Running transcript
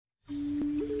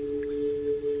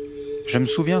Je me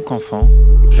souviens qu'enfant,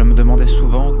 je me demandais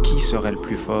souvent qui serait le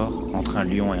plus fort entre un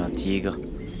lion et un tigre,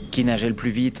 qui nageait le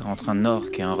plus vite entre un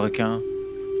orque et un requin,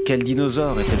 quel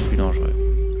dinosaure était le plus dangereux.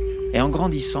 Et en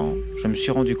grandissant, je me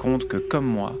suis rendu compte que, comme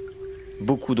moi,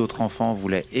 beaucoup d'autres enfants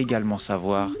voulaient également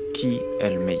savoir qui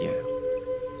est le meilleur.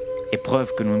 Et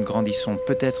preuve que nous ne grandissons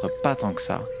peut-être pas tant que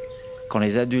ça, quand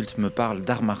les adultes me parlent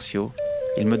d'arts martiaux,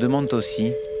 ils me demandent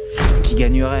aussi qui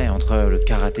gagnerait entre le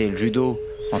karaté et le judo,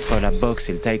 entre la boxe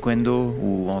et le taekwondo,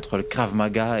 ou entre le krav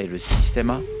maga et le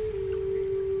systema.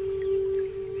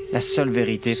 La seule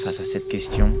vérité face à cette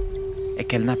question est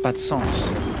qu'elle n'a pas de sens.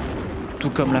 Tout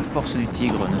comme la force du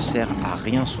tigre ne sert à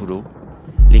rien sous l'eau,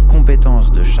 les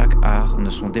compétences de chaque art ne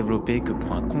sont développées que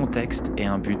pour un contexte et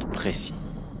un but précis.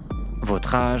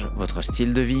 Votre âge, votre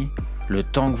style de vie, le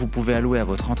temps que vous pouvez allouer à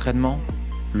votre entraînement,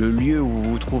 le lieu où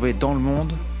vous vous trouvez dans le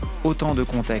monde, autant de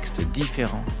contextes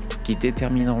différents qui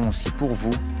détermineront si pour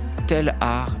vous, tel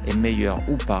art est meilleur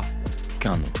ou pas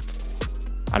qu'un autre.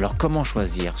 Alors comment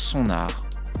choisir son art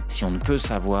si on ne peut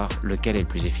savoir lequel est le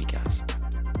plus efficace ?